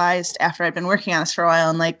I realized after I'd been working on this for a while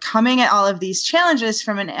and coming at all of these challenges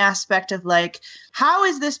from an aspect of how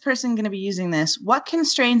is this person going to be using this? What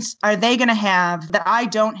constraints are they going to have that I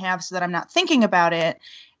don't have so that I'm not thinking about it?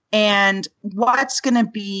 And what's going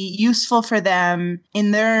to be useful for them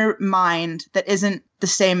in their mind that isn't the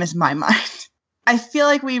same as my mind? I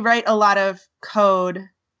feel we write a lot of code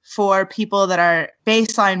for people that are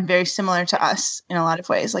baseline very similar to us in a lot of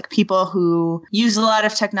ways, people who use a lot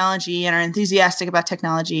of technology and are enthusiastic about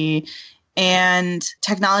technology. And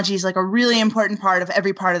technology is a really important part of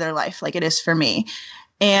every part of their life, like it is for me.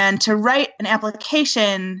 And to write an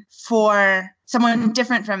application for someone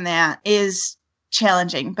different from that is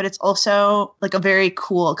challenging, but it's also a very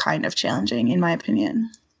cool kind of challenging, in my opinion.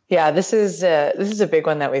 Yeah, this is a big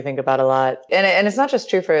one that we think about a lot. And it's not just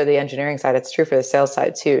true for the engineering side, it's true for the sales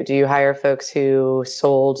side too. Do you hire folks who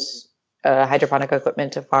sold hydroponic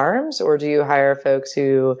equipment to farms, or do you hire folks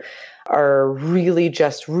who are really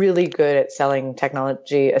good at selling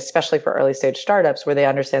technology, especially for early stage startups where they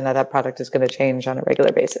understand that product is going to change on a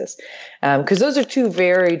regular basis? Because those are two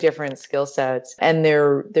very different skill sets and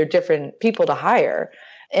they're different people to hire.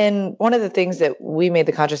 And one of the things that we made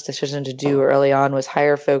the conscious decision to do early on was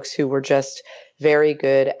hire folks who were just very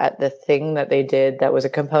good at the thing that they did that was a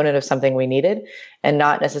component of something we needed, and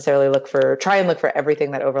not necessarily try and look for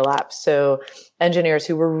everything that overlaps. So engineers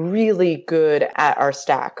who were really good at our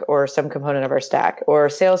stack or some component of our stack, or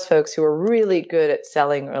sales folks who were really good at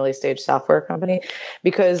selling early stage software company,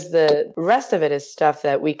 because the rest of it is stuff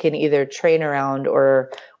that we can either train around or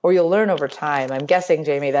you'll learn over time. I'm guessing,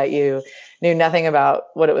 Jamie, that you knew nothing about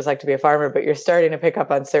what it was like to be a farmer, but you're starting to pick up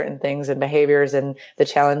on certain things and behaviors and the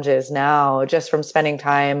challenges now just from spending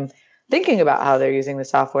time thinking about how they're using the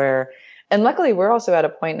software. And luckily, we're also at a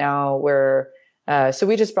point now where, so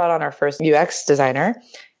we just brought on our first UX designer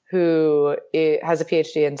who has a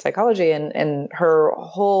PhD in psychology, and her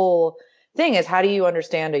whole thing is, how do you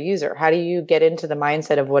understand a user? How do you get into the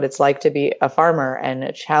mindset of what it's like to be a farmer and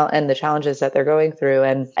the challenges that they're going through?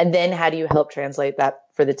 And then how do you help translate that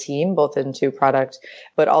for the team, both into product,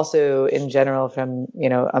 but also in general from,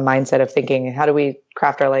 a mindset of thinking, how do we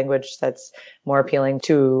craft our language that's more appealing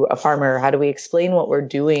to a farmer? How do we explain what we're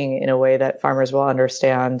doing in a way that farmers will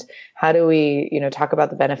understand? How do we, talk about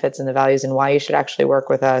the benefits and the values and why you should actually work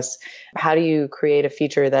with us? How do you create a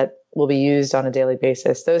feature that will be used on a daily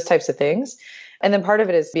basis? Those types of things. And then part of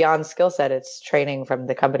it is beyond skill set. It's training from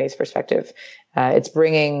the company's perspective. It's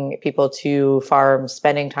bringing people to farms,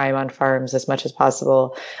 spending time on farms as much as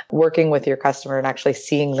possible, working with your customer and actually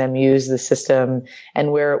seeing them use the system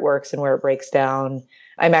and where it works and where it breaks down.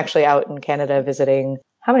 I'm actually out in Canada visiting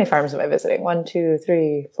how many farms am I visiting? 1, 2,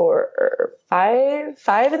 3, 4,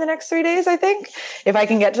 5 in the next 3 days, I think, if I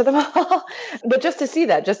can get to them all. But just to see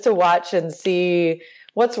that, just to watch and see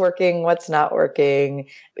what's working, what's not working.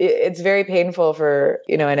 It's very painful for,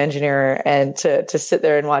 an engineer and to sit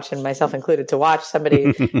there and watch, and myself included, to watch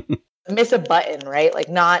somebody miss a button, right? Like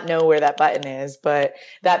not know where that button is, but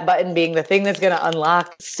that button being the thing that's going to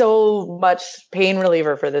unlock so much pain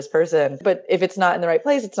reliever for this person. But if it's not in the right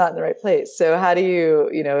place, it's not in the right place. So how do you,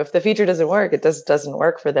 if the feature doesn't work, it doesn't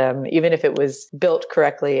work for them, even if it was built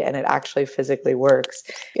correctly and it actually physically works.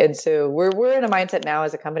 And so we're in a mindset now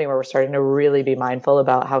as a company where we're starting to really be mindful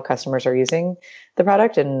about how customers are using the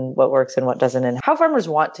product and what works and what doesn't, and how farmers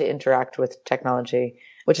want to interact with technology,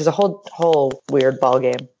 which is a whole weird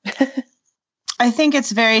ballgame. I think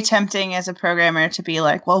it's very tempting as a programmer to be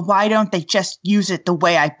like, well, why don't they just use it the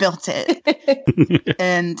way I built it?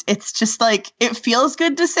 And it's just like, it feels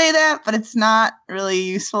good to say that, but it's not really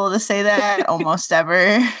useful to say that almost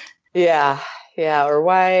ever. Yeah. Or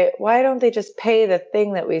why don't they just pay the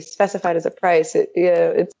thing that we specified as a price?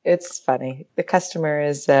 It's funny. The customer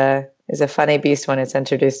is a funny beast when it's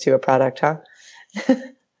introduced to a product, huh?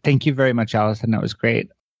 Thank you very much, Allison. That was great.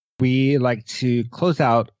 We like to close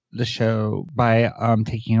out the show by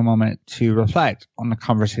taking a moment to reflect on the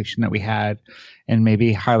conversation that we had and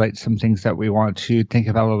maybe highlight some things that we want to think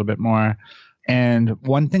about a little bit more. And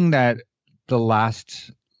one thing that the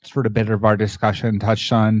last sort of bit of our discussion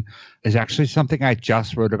touched on is actually something I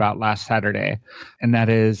just wrote about last Saturday. And that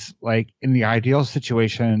is, like, in the ideal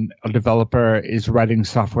situation, a developer is writing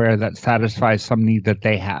software that satisfies some need that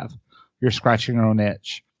they have. You're scratching your own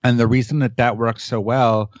itch. And the reason that works so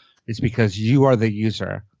well is because you are the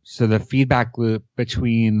user. So the feedback loop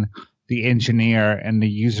between the engineer and the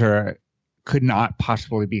user could not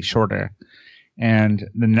possibly be shorter. And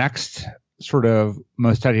the next sort of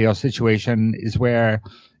most ideal situation is where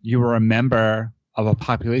you are a member of a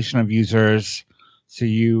population of users. So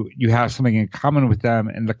you have something in common with them,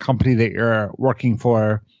 and the company that you're working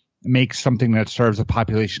for makes something that serves a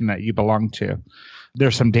population that you belong to.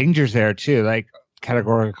 There's some dangers there too, like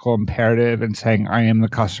categorical imperative and saying I am the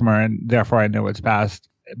customer and therefore I know what's best.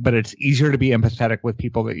 But it's easier to be empathetic with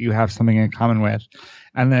people that you have something in common with.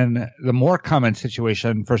 And then the more common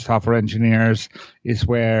situation for software engineers is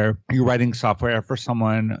where you're writing software for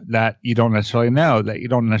someone that you don't necessarily know, that you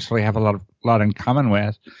don't necessarily have a lot in common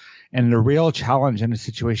with. And the real challenge in a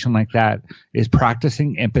situation like that is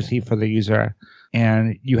practicing empathy for the user.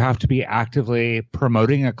 And you have to be actively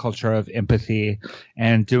promoting a culture of empathy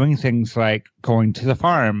and doing things like going to the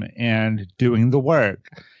farm and doing the work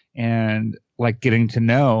and like getting to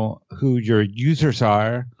know who your users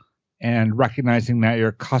are and recognizing that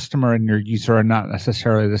your customer and your user are not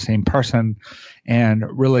necessarily the same person and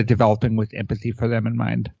really developing with empathy for them in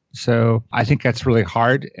mind. So I think that's really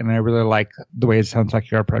hard, and I really like the way it sounds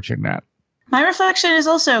like you're approaching that. My reflection is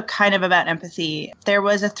also kind of about empathy. There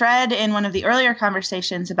was a thread in one of the earlier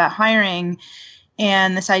conversations about hiring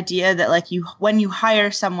and this idea that like when you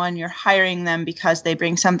hire someone, you're hiring them because they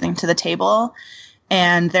bring something to the table,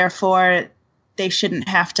 and therefore they shouldn't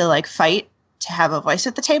have to like fight to have a voice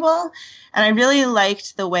at the table. And I really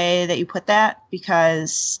liked the way that you put that,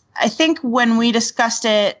 because I think when we discussed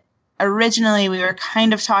it originally, we were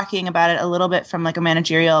kind of talking about it a little bit from like a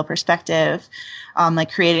managerial perspective,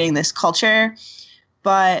 like creating this culture.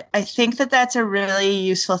 But I think that that's a really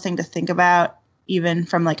useful thing to think about, even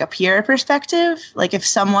from like a peer perspective. Like if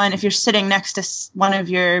you're sitting next to one of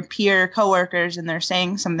your peer coworkers and they're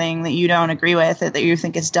saying something that you don't agree with, or that you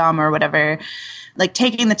think is dumb or whatever, like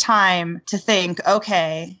taking the time to think,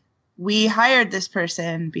 okay, we hired this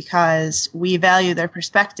person because we value their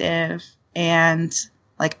perspective, and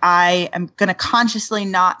like I am going to consciously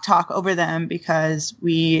not talk over them because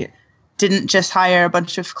we didn't just hire a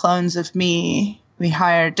bunch of clones of me. We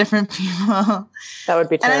hired different people. That would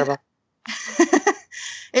be terrible.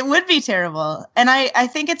 It would be terrible. And I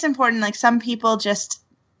think it's important, like some people just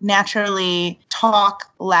naturally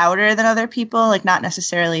talk louder than other people, like not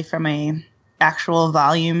necessarily from a actual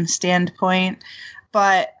volume standpoint.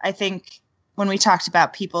 But I think when we talked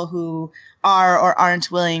about people who are or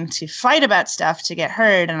aren't willing to fight about stuff to get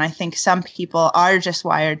heard, and I think some people are just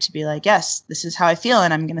wired to be like, yes, this is how I feel,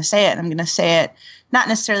 and I'm going to say it. And I'm going to say it not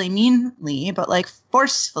necessarily meanly, but like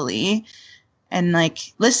forcefully, and like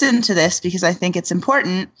listen to this because I think it's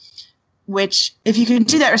important. Which, if you can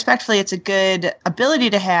do that respectfully, it's a good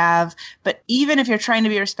ability to have. But even if you're trying to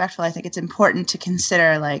be respectful, I think it's important to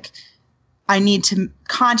consider like, I need to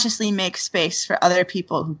consciously make space for other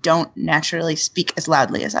people who don't naturally speak as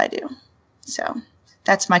loudly as I do. So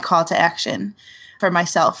that's my call to action for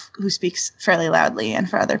myself, who speaks fairly loudly, and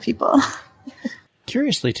for other people.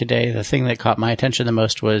 Curiously today, the thing that caught my attention the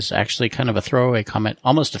most was actually kind of a throwaway comment,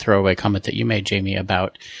 almost a throwaway comment that you made, Jamie,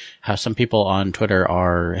 about how some people on Twitter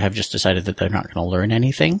have just decided that they're not going to learn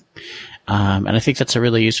anything. And I think that's a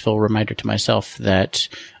really useful reminder to myself that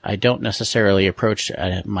I don't necessarily approach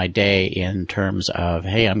my day in terms of,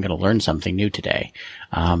 hey, I'm going to learn something new today.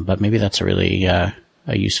 But maybe that's a really a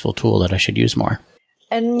useful tool that I should use more.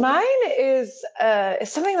 And mine is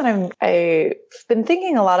something that I've been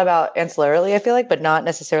thinking a lot about ancillarily, I feel like, but not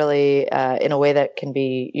necessarily in a way that can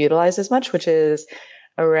be utilized as much, which is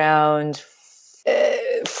around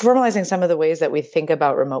formalizing some of the ways that we think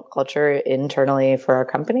about remote culture internally for our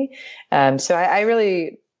company. So I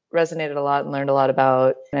really resonated a lot and learned a lot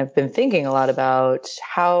about, and I've been thinking a lot about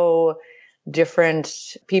how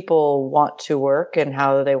different people want to work and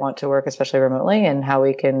how they want to work, especially remotely, and how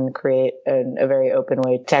we can create a very open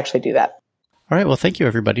way to actually do that. All right. Well, thank you,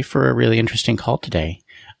 everybody, for a really interesting call today.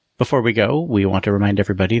 Before we go, we want to remind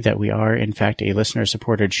everybody that we are, in fact, a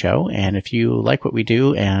listener-supported show. And if you like what we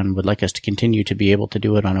do and would like us to continue to be able to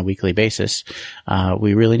do it on a weekly basis,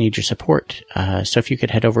 we really need your support. So if you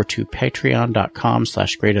could head over to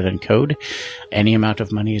patreon.com/greaterthancode, any amount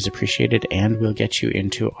of money is appreciated, and we'll get you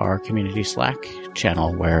into our community Slack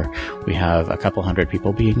channel where we have a couple hundred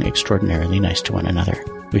people being extraordinarily nice to one another.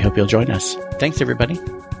 We hope you'll join us. Thanks, everybody.